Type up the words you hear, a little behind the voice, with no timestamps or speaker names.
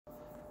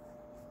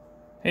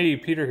Hey,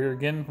 Peter here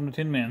again from the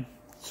Tin Man.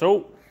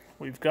 So,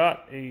 we've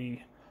got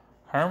a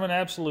Harman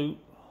Absolute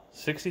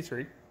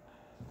 63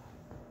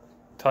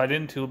 tied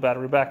into a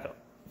battery backup.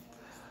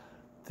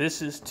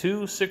 This is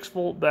two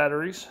 6-volt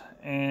batteries,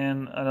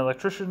 and an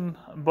electrician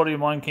buddy of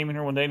mine came in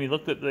here one day and he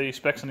looked at the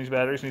specs on these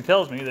batteries and he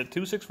tells me that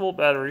two 6-volt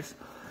batteries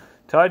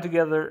tied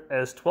together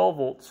as 12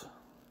 volts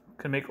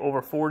can make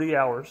over 40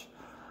 hours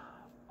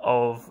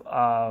of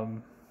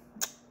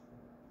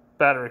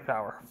battery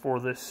power for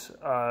this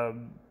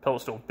pellet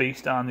stove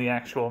based on the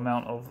actual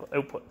amount of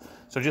output.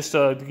 So just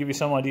to give you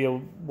some idea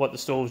what the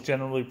stoves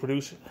generally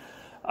produce,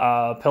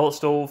 pellet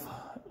stove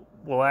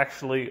will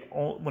actually,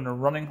 when they're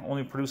running,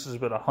 only produces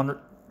about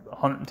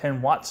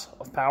 110 watts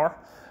of power,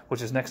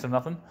 which is next to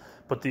nothing.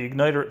 But the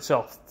igniter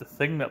itself, the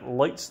thing that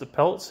lights the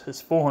pellets,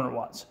 is 400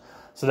 watts.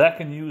 So that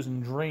can use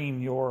and drain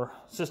your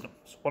system.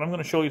 So what I'm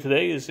going to show you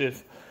today is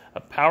if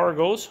a power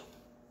goes,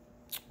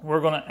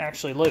 we're going to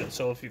actually light it.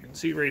 So if you can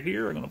see right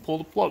here, I'm going to pull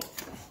the plug.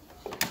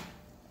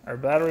 Our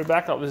battery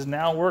backup is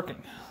now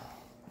working.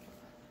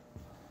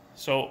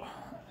 So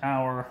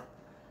our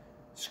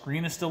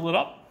screen is still lit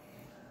up.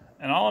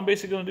 And all I'm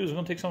basically going to do is I'm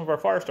going to take some of our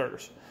fire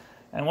starters.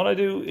 And what I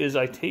do is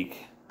I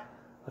take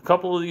a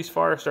couple of these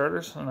fire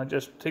starters and I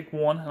just take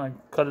one and I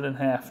cut it in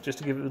half just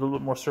to give it a little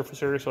bit more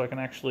surface area so I can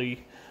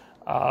actually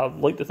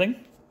light the thing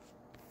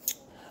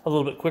a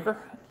little bit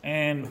quicker.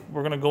 And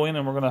we're going to go in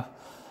and we're going to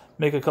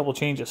make a couple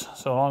changes.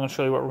 So I'm going to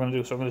show you what we're going to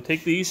do. So I'm going to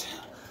take these.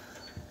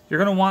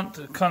 You're going to want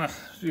to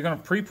you're going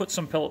to pre-put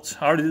some pellets.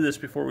 I already did this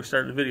before we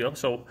started the video.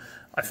 So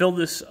I filled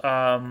this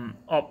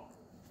up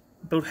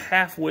about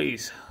halfway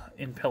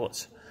in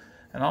pellets.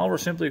 And all we're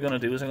simply going to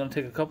do is I'm going to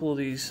take a couple of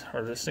these,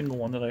 or the single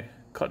one that I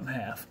cut in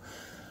half,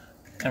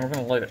 and we're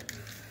going to light it.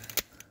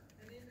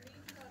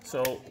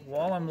 So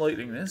while I'm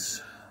lighting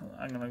this,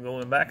 I'm going to go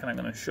in back and I'm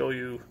going to show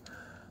you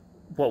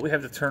what we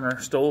have to turn our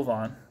stove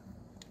on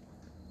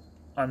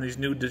these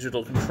new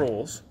digital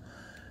controls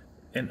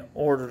in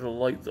order to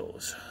light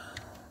those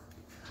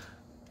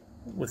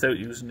without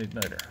using the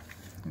igniter.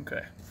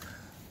 Okay,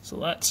 so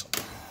that's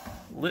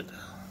lit.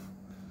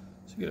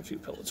 So get a few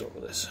pellets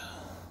over this.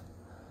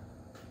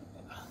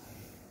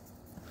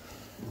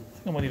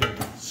 I might even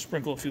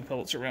sprinkle a few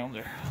pellets around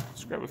there.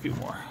 Let's grab a few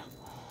more.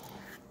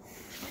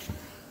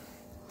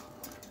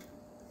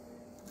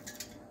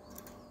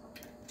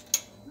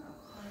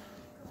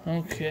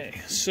 Okay,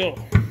 so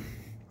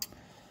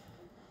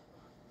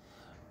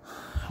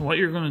what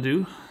you're going to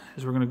do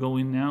is we're going to go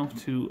in now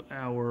to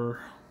our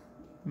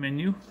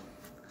menu,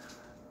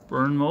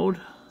 burn mode,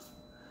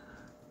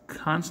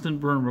 constant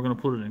burn. We're going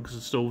to put it in because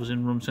the stove is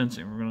in room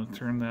sensing. We're going to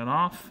turn that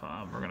off.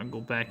 We're going to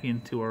go back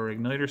into our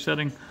igniter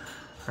setting.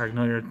 Our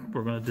igniter,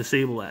 we're going to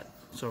disable that.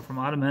 So from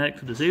automatic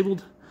to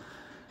disabled,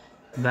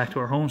 back to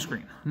our home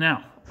screen.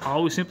 Now,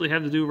 all we simply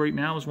have to do right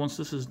now is once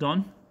this is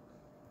done,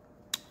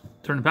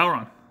 turn the power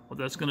on. What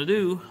that's going to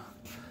do,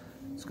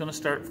 it's going to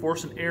start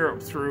forcing air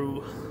up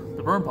through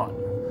the burn pot.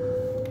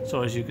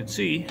 So as you can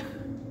see,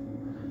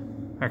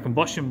 our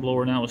combustion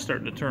blower now is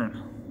starting to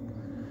turn.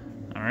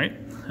 All right,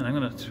 and I'm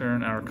going to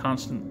turn our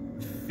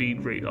constant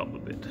feed rate up a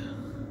bit.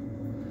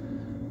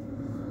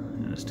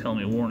 And it's telling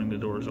me a warning the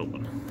door is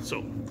open. So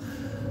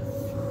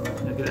I'm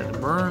going to get it to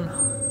burn.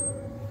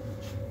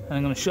 And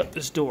I'm going to shut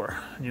this door.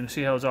 And you can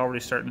see how it's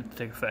already starting to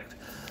take effect.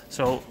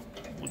 So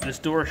with this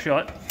door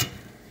shut,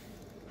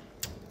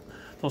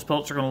 those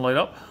pellets are going to light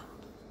up.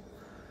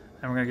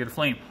 And we're going to get a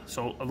flame.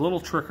 So a little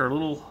trick or a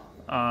little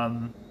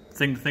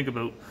thing to think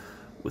about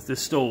with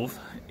this stove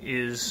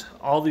is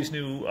all these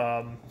new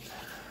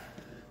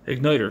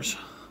igniters.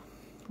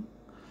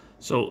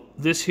 So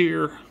this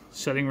here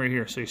setting right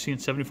here, so you're seeing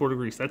 74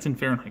 degrees, that's in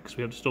Fahrenheit because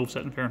we have the stove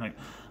set in Fahrenheit.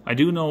 I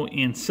do know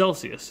in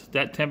Celsius,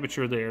 that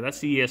temperature there, that's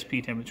the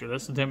ESP temperature,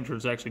 that's the temperature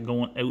that's actually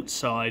going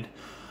outside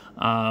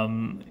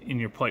in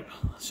your pipe.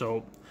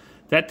 So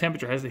that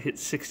temperature has to hit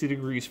 60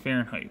 degrees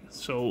Fahrenheit,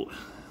 so,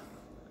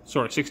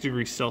 sorry, 60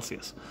 degrees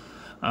Celsius,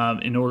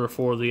 in order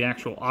for the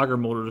actual auger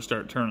motor to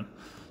start turning.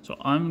 So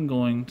I'm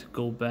going to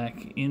go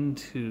back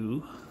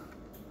into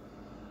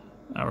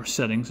our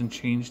settings and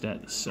change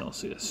that to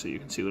Celsius so you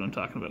can see what I'm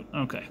talking about.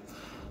 Okay,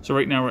 so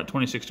right now we're at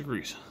 26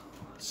 degrees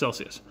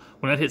Celsius.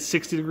 When that hits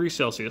 60 degrees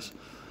Celsius,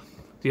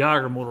 the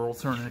auger motor will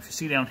turn. And if you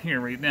see down here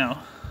right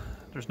now,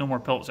 there's no more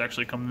pellets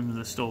actually coming into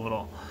the stove at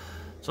all.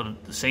 So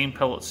the same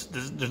pellets,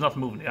 there's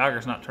nothing moving. The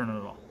auger's not turning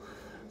at all.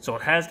 So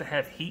it has to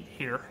have heat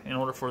here in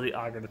order for the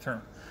auger to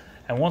turn.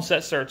 And once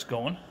that starts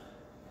going,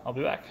 I'll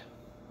be back.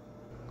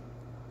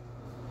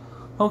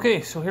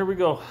 Okay, so here we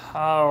go.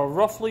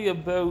 Roughly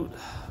about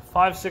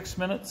 5-6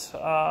 minutes.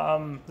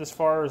 This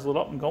fire is lit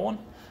up and going.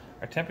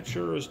 Our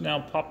temperature is now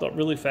popped up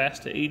really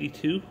fast to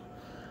 82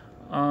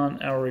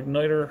 on our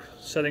igniter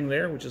setting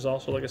there, which is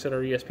also, like I said, our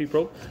ESP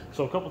probe.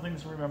 So a couple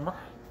things to remember.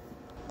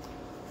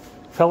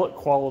 Pellet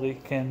quality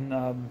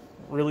can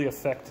really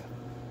affect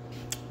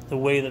the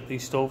way that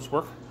these stoves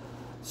work,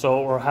 so,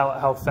 or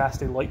how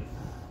fast they light.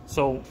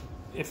 So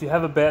if you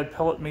have a bad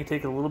pellet, it may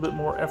take a little bit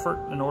more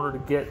effort in order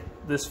to get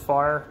this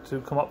fire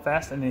to come up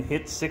fast and it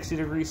hits 60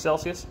 degrees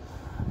Celsius.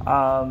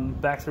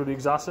 back through the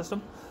exhaust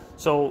system.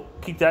 So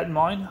keep that in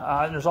mind.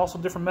 And there's also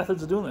different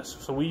methods of doing this.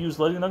 So we use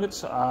lighting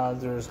nuggets.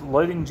 There's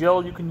lighting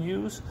gel you can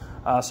use.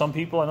 Some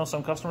people, I know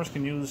some customers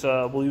can use,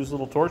 will use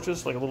little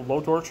torches, like a little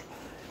blow torch,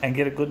 and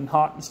get it good and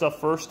hot and stuff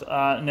first.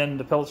 And then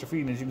the pellets are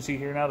feeding. As you can see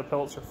here now, the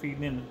pellets are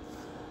feeding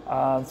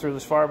in through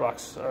this fire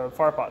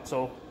pot.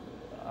 So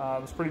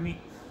it's pretty neat.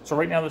 So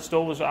right now the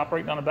stove is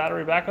operating on a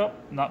battery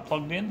backup, not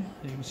plugged in.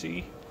 As you can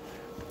see,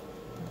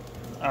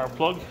 our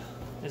plug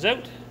is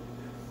out.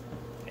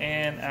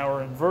 And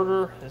our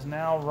inverter is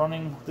now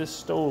running this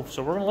stove.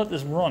 So we're going to let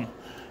this run.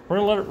 We're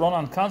going to let it run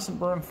on constant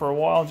burn for a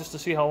while just to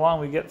see how long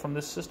we get from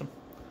this system.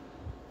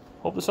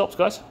 Hope this helps,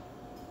 guys.